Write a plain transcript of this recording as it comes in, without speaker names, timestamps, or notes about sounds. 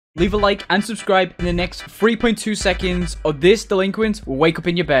Leave a like and subscribe in the next 3.2 seconds, or this delinquent will wake up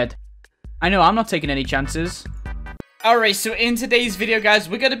in your bed. I know, I'm not taking any chances. Alright, so in today's video, guys,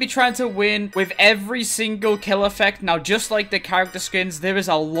 we're going to be trying to win with every single kill effect. Now, just like the character skins, there is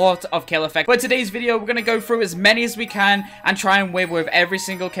a lot of kill effects. But today's video, we're going to go through as many as we can and try and win with every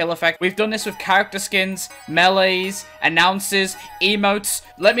single kill effect. We've done this with character skins, melees, announcers, emotes.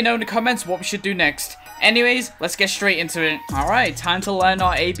 Let me know in the comments what we should do next. Anyways, let's get straight into it. Alright, time to learn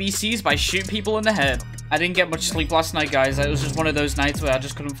our ABCs by shooting people in the head. I didn't get much sleep last night, guys. It was just one of those nights where I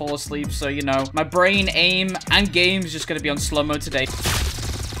just couldn't fall asleep. So, you know, my brain, aim, and game is just going to be on slow mode today.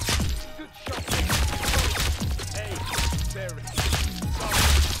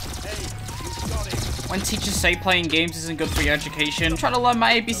 When teachers say playing games isn't good for your education, I'm trying to learn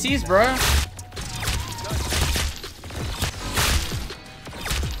my ABCs, bro.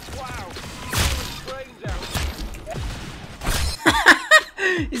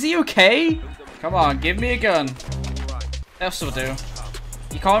 Is he okay? Come on, give me a gun. This will do.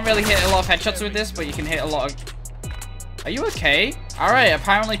 You can't really hit a lot of headshots with this, but you can hit a lot of... Are you okay? Alright,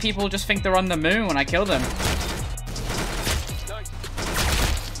 apparently people just think they're on the moon when I kill them.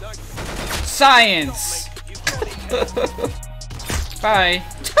 Science! Bye.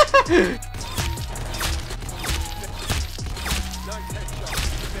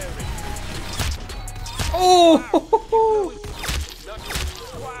 Oh!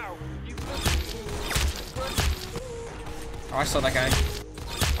 Oh, I saw that guy.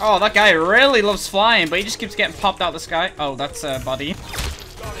 Oh, that guy really loves flying, but he just keeps getting popped out the sky. Oh, that's a body.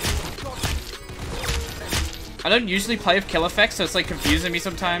 I don't usually play with kill effects, so it's like confusing me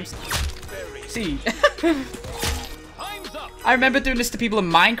sometimes. See. I remember doing this to people in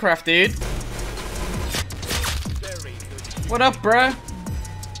Minecraft, dude. What up, bruh?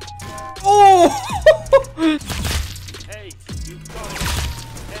 Oh!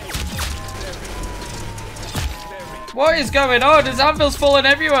 What is going on? His anvil's falling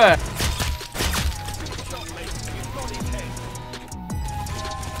everywhere.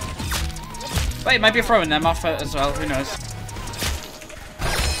 Wait, might be throwing them off as well. Who knows?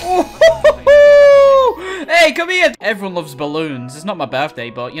 Oh, hey, come here. Everyone loves balloons. It's not my birthday,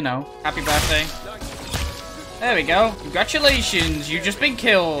 but you know, happy birthday. There we go. Congratulations. You've just been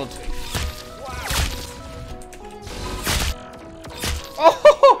killed.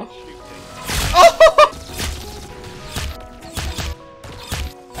 Oh! Oh!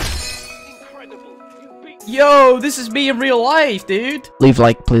 Yo, this is me in real life, dude. Leave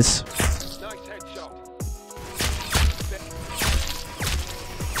like, please.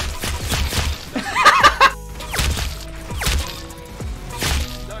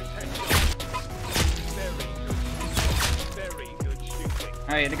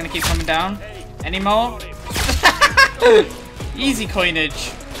 Alright, they're gonna keep coming down. Any more? Easy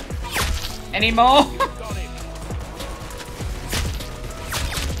coinage. Any more?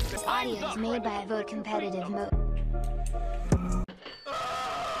 Audio is made by a vote competitive mode.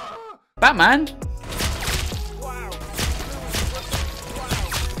 Batman?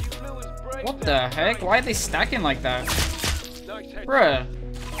 What the heck? Why are they stacking like that? Bruh.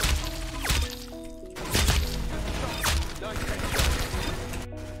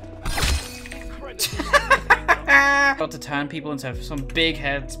 Got to turn people into some big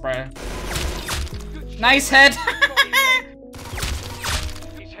heads, bruh. Nice head!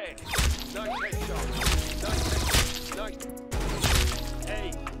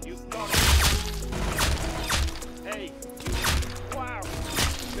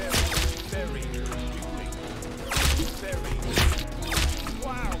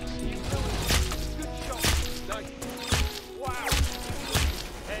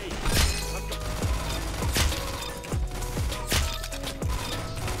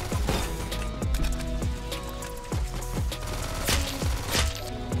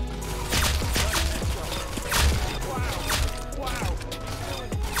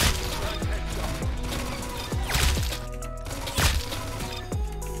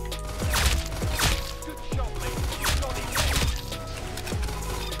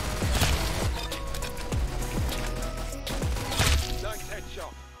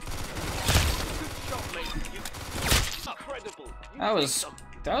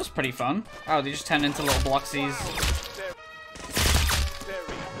 That was pretty fun. Oh, they just turn into little bloxies.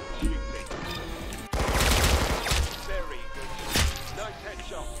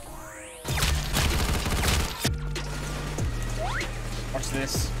 Watch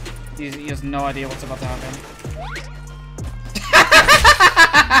this. He has no idea what's about to happen.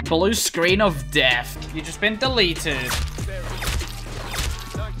 Blue screen of death. You've just been deleted.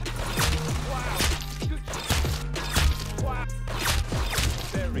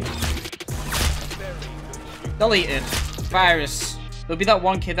 Deleted. Virus. There'll be that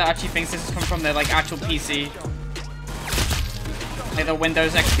one kid that actually thinks this is coming from their like actual PC. Like the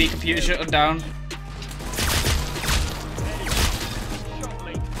Windows XP computer shut them down.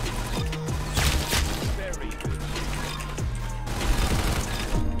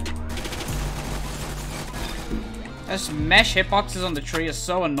 Those mesh hitboxes on the tree are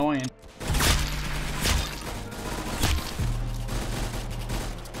so annoying.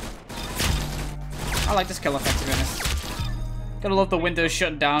 I like this kill effect, to be honest. Gotta love the windows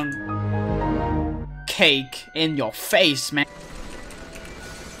shutting down. Cake in your face, man.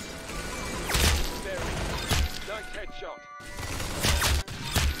 Nice headshot.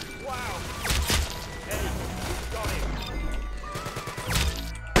 Wow. Hey, you got it.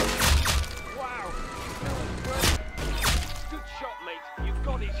 Wow. Good shot, mate. You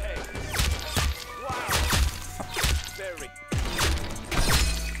got his head. Wow. Very.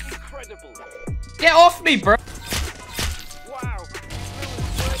 Incredible. Get off me, bro. Wow.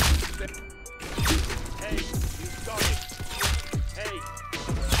 Hey, you got it. Hey.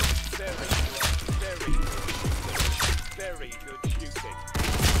 Very good shooting.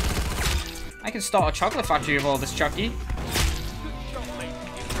 I can start a chocolate factory with all this Chucky. Good shot, mate.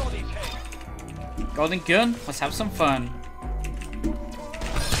 You got his head. Golden gun. Let's have some fun.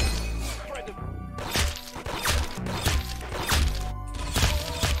 Incredible.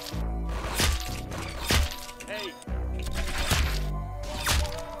 Hey.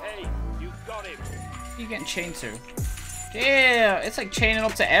 Hey, you got him. What are you getting chained to? Yeah, it's like chaining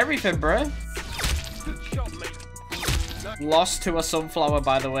up to everything, bro. Good shot, mate. Lost to a sunflower,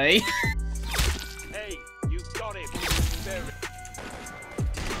 by the way. Hey, you got him. Very.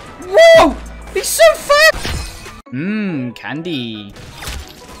 Whoa! He's so fat! Candy.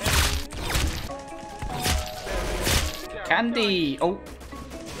 Candy. Oh.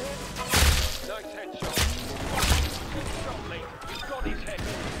 Nice headshot. Good shot, mate. You got his head.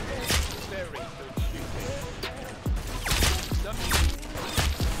 Very good shooting.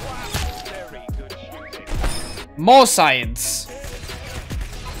 Wow. Very good shooting. More science.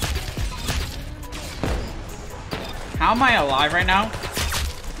 How am I alive right now? Good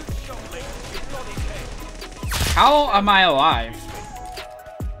shot, mate. You got his head. How am I alive?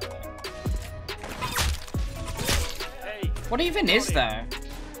 Hey, What even is there?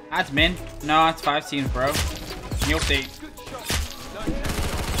 Admin? No, it's 5 teams, bro. New update. good shot. Nice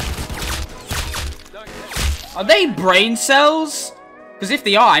headshot. Nice headshot. Are they brain cells? Because if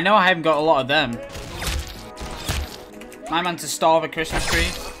they are, I know I haven't got a lot of them. My man to starve a Christmas tree.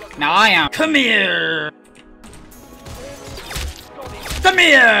 Now I am. Come here! Come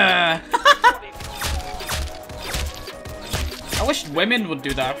here! I wish women would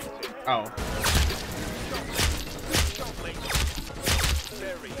do that. Oh. Good shot, mate.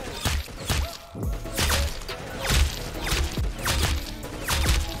 Very.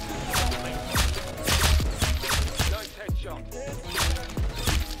 Nice headshot.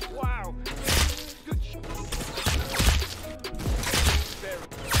 Wow. Good shot. Very.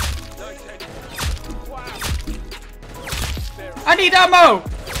 Nice headshot. Wow. Very. I need ammo!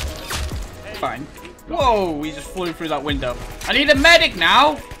 Fine. Whoa, he just flew through that window. I need a medic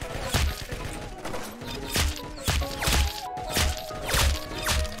now!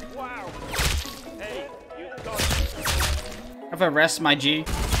 Wow. Hey, you got it. Have a rest, my G.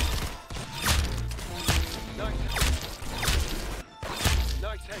 Nice.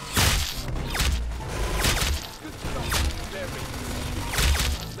 Nice headshot. Good shot. Very.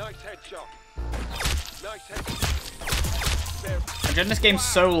 Nice headshot. Nice headshot. Very. I'm doing this game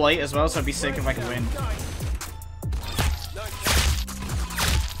so late as well, so I'd be sick if I could win. Nice. Nice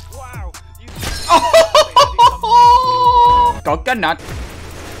headshot. Wow. You Coconut.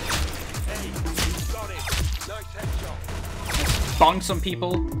 Hey, you got it. Nice headshot. Bonk some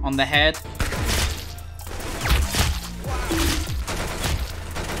people on the head.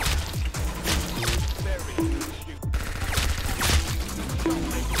 Very good shoot. Good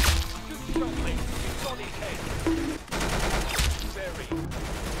shot, mate. Good shot, mate. You got his head. Very.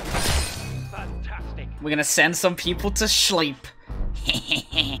 Fantastic. We're gonna send some people to sleep.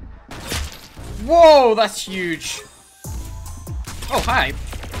 Whoa, that's huge. Oh, hi.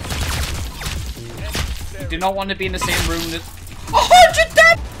 I do not want to be in the same room that... 100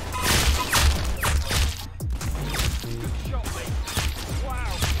 dead! Good shot, mate.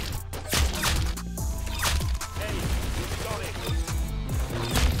 Wow. Hey, you got it.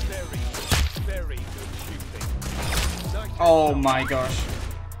 Very good shooting. Nice Oh my gosh.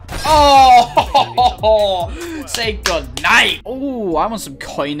 Oh! Say good night. Oh, I want some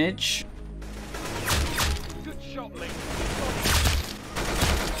coinage. good shot, mate.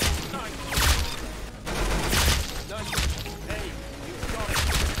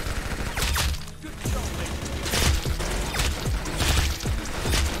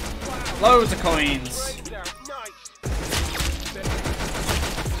 Loads of coins. Brains down. Nice.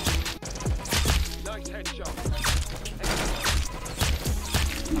 Nice headshot.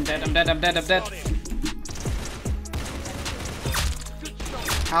 I'm dead, I'm dead, I'm dead, I'm dead.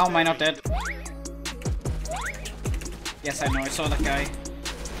 How am I not dead? Yes, I know, I saw that guy.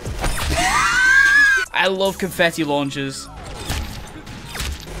 I love confetti launchers.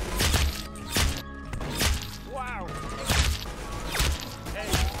 Wow.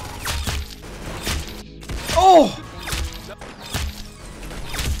 Oh!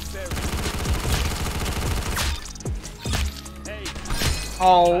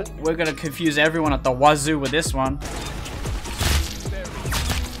 Oh, we're gonna confuse everyone at the wazoo with this one.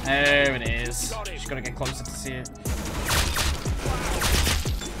 There it is. Just gotta get closer to see it.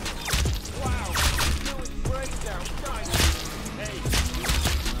 Wow. Brains down. Nice. Hey.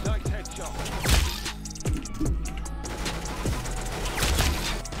 Nice headshot.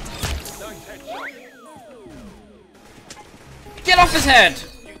 Nice headshot. Get off his head!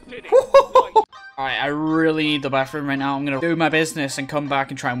 You did it. Alright, I really need the bathroom right now. I'm gonna do my business and come back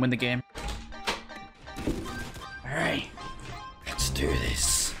and try and win the game. Alright, let's do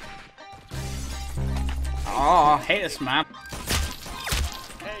this. Oh, I hate this map.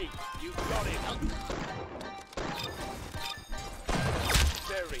 Hey, you got it.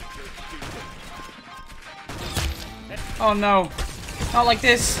 Very good shooting. Oh no, not like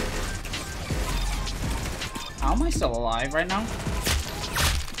this. How am I still alive right now?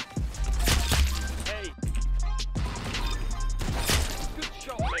 Hey. Good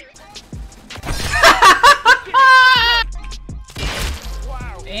shot, mate.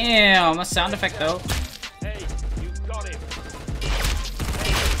 Wow. Damn, a sound effect though. Hey, you got it.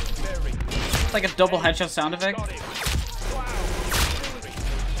 Hey, very good. It's like a double headshot sound effect. Got it. Wow.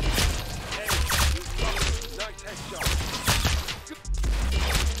 Hey, you got it. Nice headshot. Good.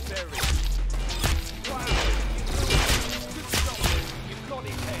 Very. Wow. Good shot, mate. You got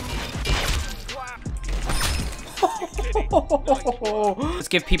it, hey. Wow. Let's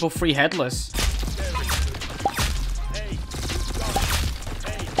give people free headless. Very good. Hey, you got it.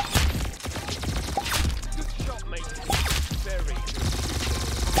 Hey. Good shot, mate. Very good.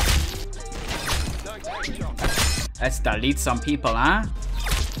 Nice headshot. Let's delete some people, huh?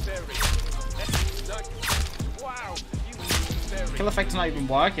 Very. Nice. Wow. You very Kill effect's not even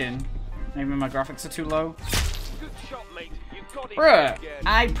working. Maybe my graphics are too low. good shot, mate. You got it Bruh, again.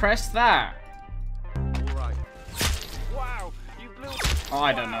 I pressed that. All right. Wow. You blew. Oh,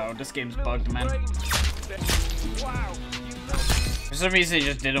 I don't know. This game's bugged, man. Wow. You blew. For some reason, it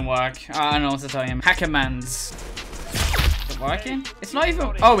just didn't work. I don't know what to tell you. Hackermans. Is it working? It's not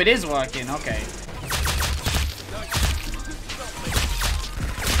even. Oh, it is working. Okay. Nice. Good shot, mate.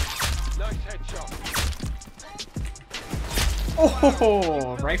 Nice headshot.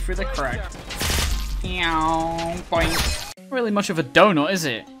 Oh, right through the crack. Meow, boing. Not really much of a donut, is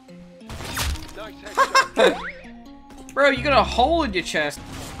it? Nice headshot. Bro, you got a hole in your chest.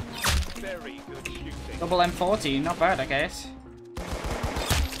 Very good shooting. Double M40, not bad, I guess.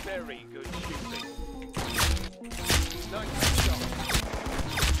 Very good shooting. Nice headshot.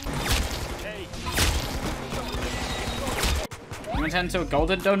 Hey. You want to turn into a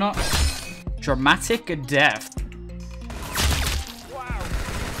golden donut? Dramatic death. Wow.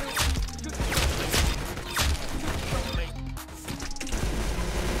 Good shot, mate.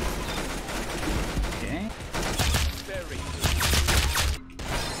 Okay. Very good.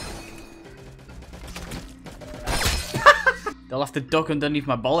 They'll have to duck underneath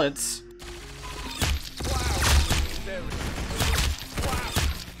my bullets. Wow. Very good. Wow.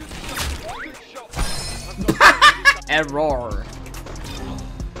 Good shot. Error.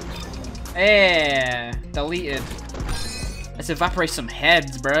 Eh, deleted. Let's evaporate some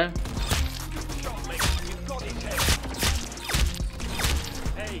heads, bruh. Good shot, mate. You got it, hey.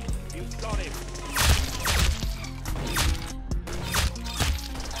 Hey, you got it.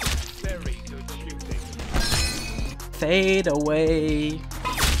 Very good shooting. Fade away.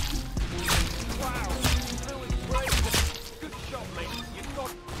 Wow. Really great. Good shot, mate. You got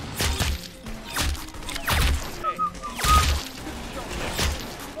it. Hey. Good shot,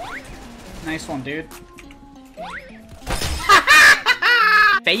 mate. Nice one, dude.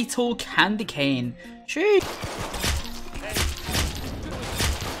 Fatal candy cane. Gee, Hey.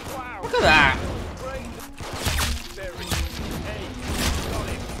 Wow. look at that. Great. Very. Hey, got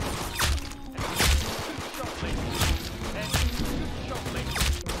it. Good shot, mate. Hey, good shot, mate.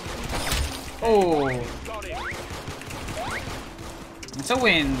 Oh, Got it. it's a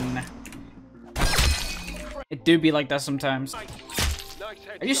win. It do be like that sometimes. Nice. Nice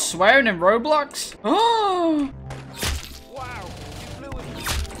headshot. Are you swearing in Roblox? Oh, Wow. You blew it.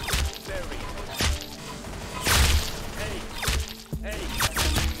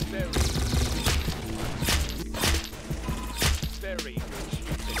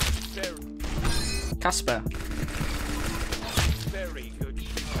 Casper. Very good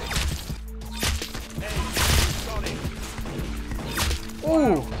shooting. Hey, got it.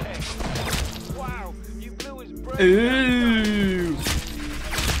 Ooh. Wow, you blew his brains out. Ooh.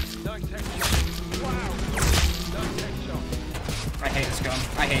 Nice headshot. Wow. Nice headshot. I hate this gun.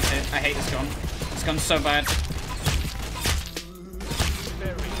 I hate it. I hate this gun. This gun's so bad.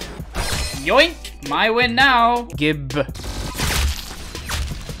 Very Yoink! My win now. Gib. very good.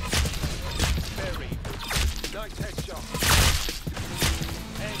 Nice headshot.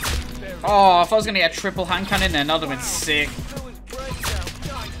 Hey, very Oh, if I was gonna get a triple hand cannon, then that'd have been sick. blew his brains out.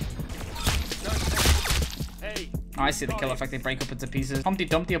 Nice. Nice headshot. Hey. Oh, I see the kill effect. They break up into pieces. Humpty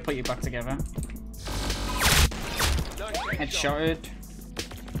Dumpty will put you back together. Nice Headshotted.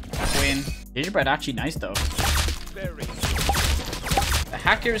 Win. Gingerbread actually nice though. Very The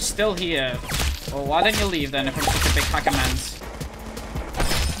hacker is still here. Well, why don't you leave then if I'm such a big hacker man?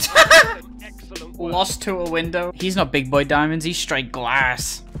 excellent work. Lost to a window. He's not big boy diamonds, he's straight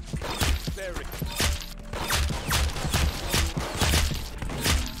glass. Very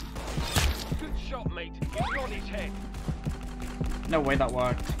good shot, mate. You got his head. No way that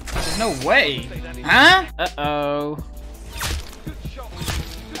worked. There's no way. Huh? Uh-oh. Good shot.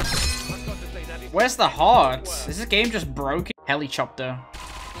 I've got to say that is Where's the heart? Is this game just broken? Helicopter.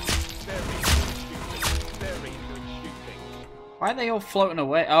 very good shooting. Very good shooting. Why are they all floating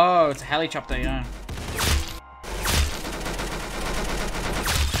away? Oh, it's a helicopter, yeah.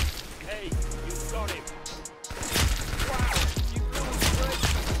 Hey, you got him. Wow, you blew his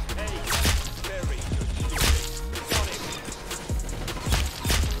brains. Hey, very good shooting. Got him.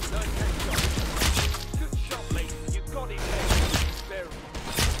 Nice headshot. Good shot, mate. You got his head.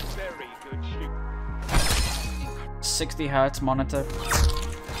 Very good shoot. 60 hertz monitor.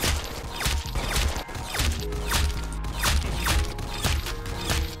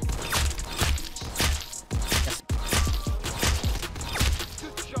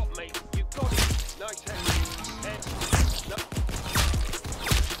 Good shot, mate. You got it. Nice head. Head. No.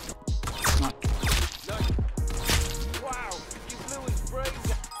 Not- Nice. Wow, you blew his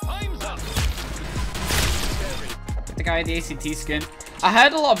brains out. Time's up. Very. The guy with the ACT skin. I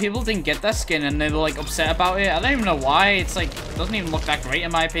heard a lot of people didn't get that skin and they were like upset about it. I don't even know why. It's like, it doesn't even look that great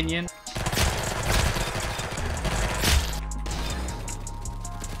in my opinion.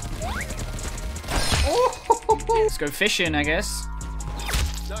 Let's go fishing, I guess.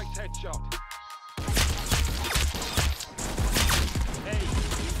 Nice headshot. Hey,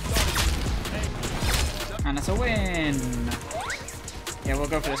 you got it. Hey. And that's a win. Yeah, we'll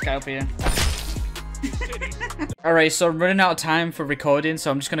go for this guy up here. Alright, so I'm running out of time for recording,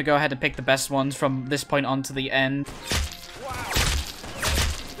 so I'm just gonna go ahead and pick the best ones from this point on to the end. Wow.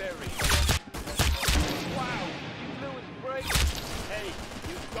 Very. Wow, you blew his brains. Hey,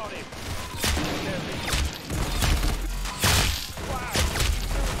 you got him. Very. Wow, you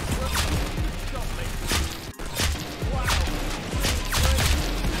blew his brains. Good shot, mate. Wow, you blew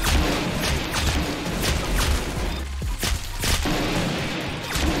his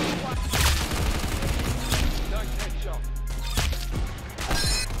brains. Nice headshot.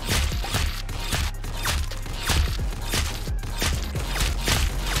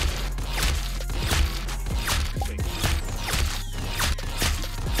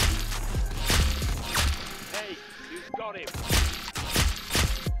 Hey, you got him.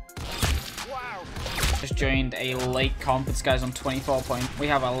 Wow. Just joined a late comp. This guy's on 24 points. We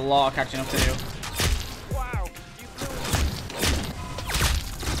have a lot of catching up to do. Wow. You blew it.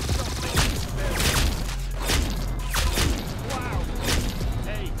 Wow.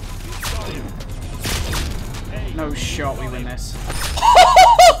 Hey, you got him. Hey. No shot we win this.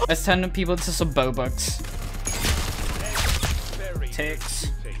 Let's turn people into some Robux. Very Ticks.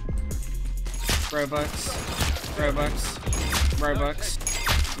 shooting. Robux. Robux. Robux.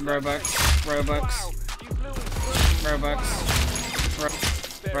 Robux. Robux. Wow. You blew his Robux.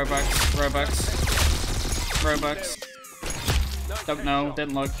 Robux. Robux. Robux. Nice Don't know. headshot.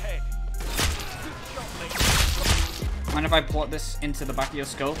 Didn't look. Head. Good shot, mate. Mind if I plot this into the back of your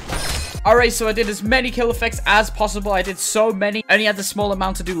skull? Alright, so I did as many kill effects as possible. I did so many. Only had a small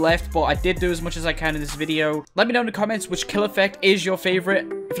amount to do left, but I did do as much as I can in this video. Let me know in the comments which kill effect is your favorite.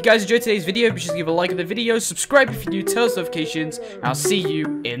 If you guys enjoyed today's video, be sure to give a like on the video, subscribe if you're new, turn on notifications, and I'll see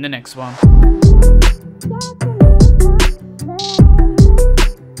you in the next one.